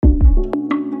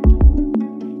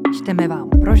Čteme vám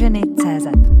pro ženy.cz.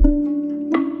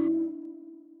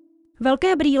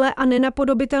 Velké brýle a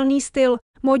nenapodobitelný styl.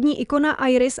 Módní ikona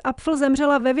Iris Apfel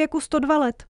zemřela ve věku 102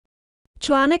 let.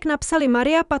 Článek napsali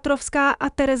Maria Patrovská a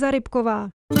Tereza Rybková.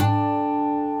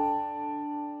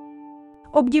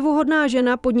 Obdivuhodná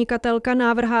žena, podnikatelka,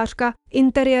 návrhářka,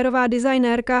 interiérová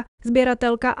designérka,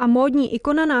 sběratelka a módní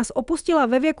ikona nás opustila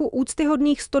ve věku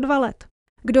úctyhodných 102 let.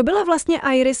 Kdo byla vlastně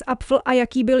Iris Apfel a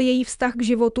jaký byl její vztah k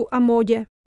životu a módě?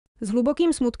 S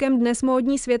hlubokým smutkem dnes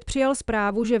módní svět přijal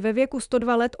zprávu, že ve věku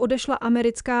 102 let odešla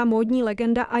americká módní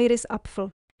legenda Iris Apfel.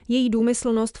 Její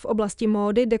důmyslnost v oblasti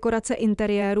módy, dekorace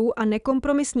interiérů a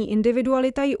nekompromisní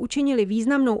individualita ji učinili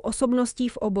významnou osobností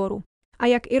v oboru. A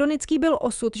jak ironický byl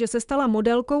osud, že se stala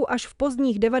modelkou až v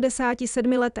pozdních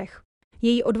 97 letech.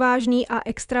 Její odvážný a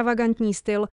extravagantní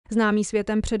styl, známý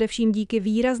světem především díky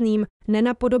výrazným,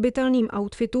 nenapodobitelným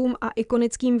outfitům a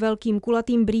ikonickým velkým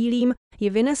kulatým brýlím, ji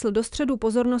vynesl do středu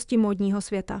pozornosti módního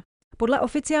světa. Podle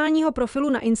oficiálního profilu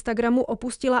na Instagramu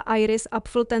opustila Iris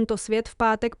Apfel tento svět v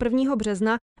pátek 1.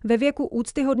 března ve věku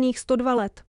úctyhodných 102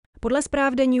 let. Podle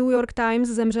zpráv The New York Times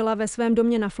zemřela ve svém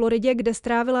domě na Floridě, kde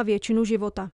strávila většinu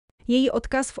života. Její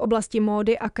odkaz v oblasti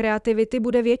módy a kreativity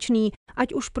bude věčný,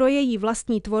 ať už pro její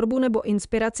vlastní tvorbu nebo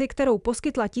inspiraci, kterou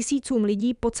poskytla tisícům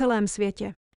lidí po celém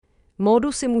světě.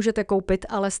 Módu si můžete koupit,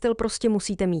 ale styl prostě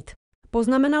musíte mít.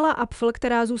 Poznamenala Apfel,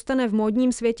 která zůstane v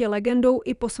módním světě legendou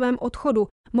i po svém odchodu.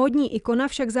 Módní ikona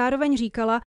však zároveň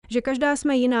říkala, že každá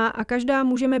jsme jiná a každá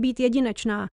můžeme být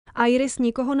jedinečná. Iris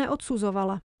nikoho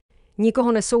neodsuzovala.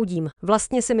 Nikoho nesoudím.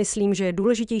 Vlastně si myslím, že je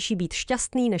důležitější být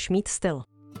šťastný, než mít styl.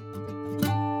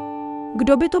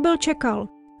 Kdo by to byl čekal?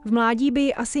 V mládí by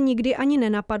ji asi nikdy ani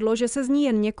nenapadlo, že se z ní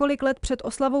jen několik let před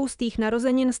oslavou svých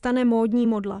narozenin stane módní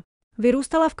modla.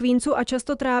 Vyrůstala v Queensu a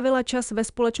často trávila čas ve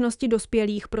společnosti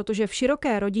dospělých, protože v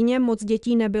široké rodině moc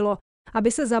dětí nebylo.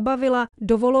 Aby se zabavila,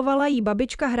 dovolovala jí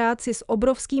babička hrát si s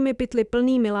obrovskými pytli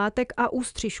plnými látek a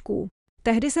ústřižků.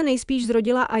 Tehdy se nejspíš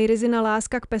zrodila Irisina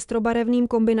láska k pestrobarevným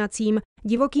kombinacím,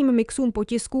 divokým mixům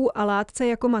potisků a látce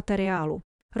jako materiálu.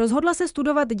 Rozhodla se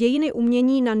studovat dějiny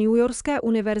umění na Newyorské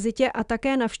univerzitě a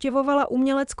také navštěvovala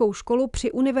uměleckou školu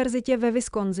při univerzitě ve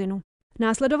Wisconsinu.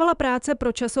 Následovala práce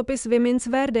pro časopis Women's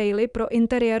Wear Daily pro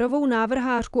interiérovou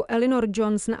návrhářku Elinor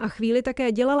Johnson a chvíli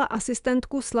také dělala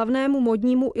asistentku slavnému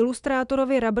modnímu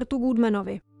ilustrátorovi Robertu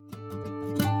Goodmanovi.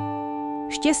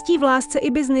 Štěstí v lásce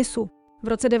i biznisu. V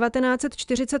roce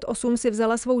 1948 si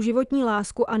vzala svou životní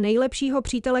lásku a nejlepšího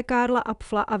přítele Karla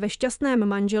Apfla a ve šťastném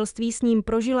manželství s ním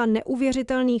prožila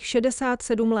neuvěřitelných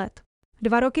 67 let.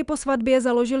 2 roky po svatbě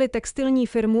založili textilní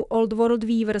firmu Old World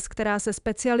Weavers, která se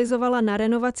specializovala na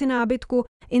renovaci nábytku,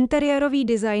 interiérový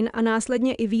design a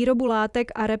následně i výrobu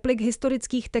látek a replik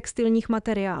historických textilních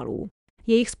materiálů.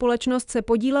 Jejich společnost se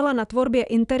podílela na tvorbě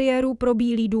interiérů pro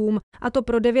Bílý dům, a to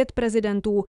pro 9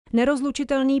 prezidentů.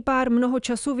 Nerozlučitelný pár mnoho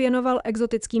času věnoval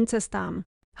exotickým cestám.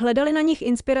 Hledali na nich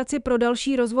inspiraci pro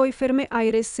další rozvoj firmy.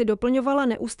 Iris si doplňovala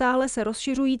neustále se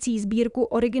rozšiřující sbírku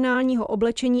originálního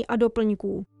oblečení a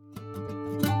doplňků.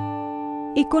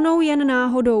 Ikonou jen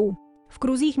náhodou. V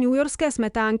kruzích newyorské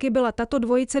smetánky byla tato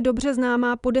dvojice dobře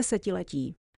známá po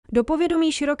desetiletí. Do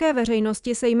povědomí široké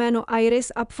veřejnosti se jméno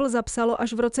Iris Apfel zapsalo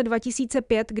až v roce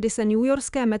 2005, kdy se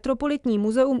Newyorské metropolitní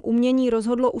muzeum umění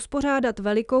rozhodlo uspořádat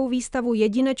velikou výstavu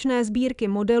jedinečné sbírky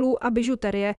modelů a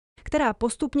bižuterie, která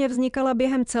postupně vznikala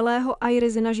během celého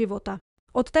Irisina života.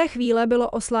 Od té chvíle bylo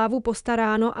o slávu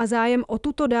postaráno a zájem o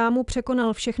tuto dámu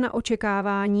překonal všechna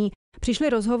očekávání. Přišly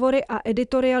rozhovory a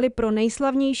editoriály pro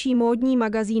nejslavnější módní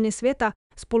magazíny světa,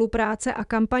 spolupráce a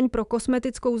kampaň pro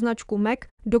kosmetickou značku MAC,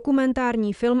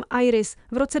 dokumentární film Iris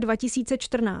v roce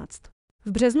 2014.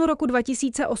 V březnu roku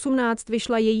 2018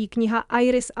 vyšla její kniha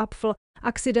Iris Apfel,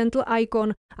 Accidental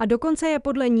Icon, a dokonce je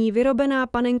podle ní vyrobená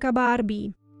panenka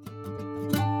Barbie.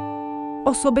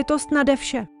 Osobitost nade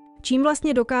vše. Čím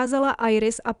vlastně dokázala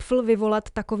Iris Apfel vyvolat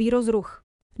takový rozruch?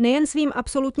 Nejen svým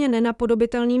absolutně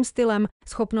nenapodobitelným stylem,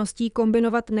 schopností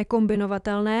kombinovat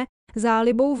nekombinovatelné,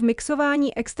 zálibou v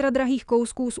mixování extra drahých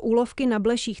kousků z úlovky na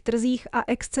bleších trzích a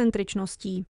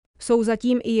excentričností. Jsou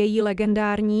zatím i její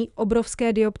legendární,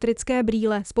 obrovské dioptrické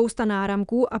brýle, spousta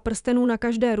náramků a prstenů na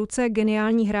každé ruce,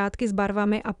 geniální hrátky s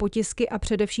barvami a potisky a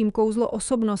především kouzlo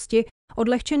osobnosti,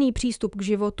 odlehčený přístup k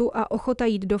životu a ochota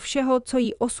jít do všeho, co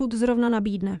jí osud zrovna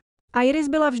nabídne. Iris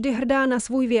byla vždy hrdá na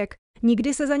svůj věk,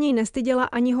 nikdy se za něj nestyděla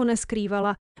ani ho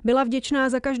neskrývala, byla vděčná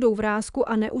za každou vrásku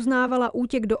a neuznávala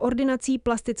útěk do ordinací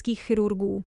plastických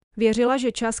chirurgů. Věřila,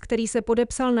 že čas, který se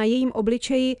podepsal na jejím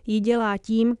obličeji, ji dělá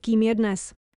tím, kým je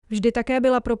dnes. Vždy také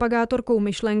byla propagátorkou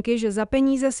myšlenky, že za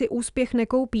peníze si úspěch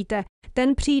nekoupíte.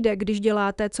 Ten přijde, když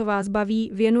děláte, co vás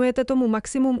baví, věnujete tomu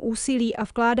maximum úsilí a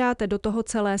vkládáte do toho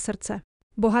celé srdce.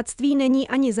 Bohatství není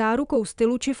ani zárukou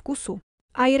stylu či vkusu.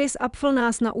 Iris Apfel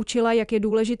nás naučila, jak je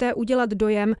důležité udělat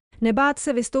dojem, nebát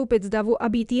se vystoupit z davu a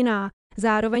být jiná,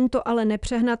 zároveň to ale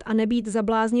nepřehnat a nebýt za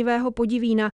bláznivého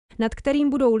podivína, nad kterým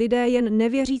budou lidé jen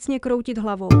nevěřícně kroutit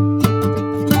hlavou.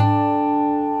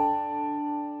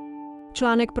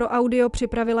 Článek pro audio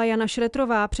připravila Jana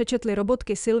Šretrová, přečetli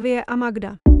robotky Sylvie a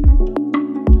Magda.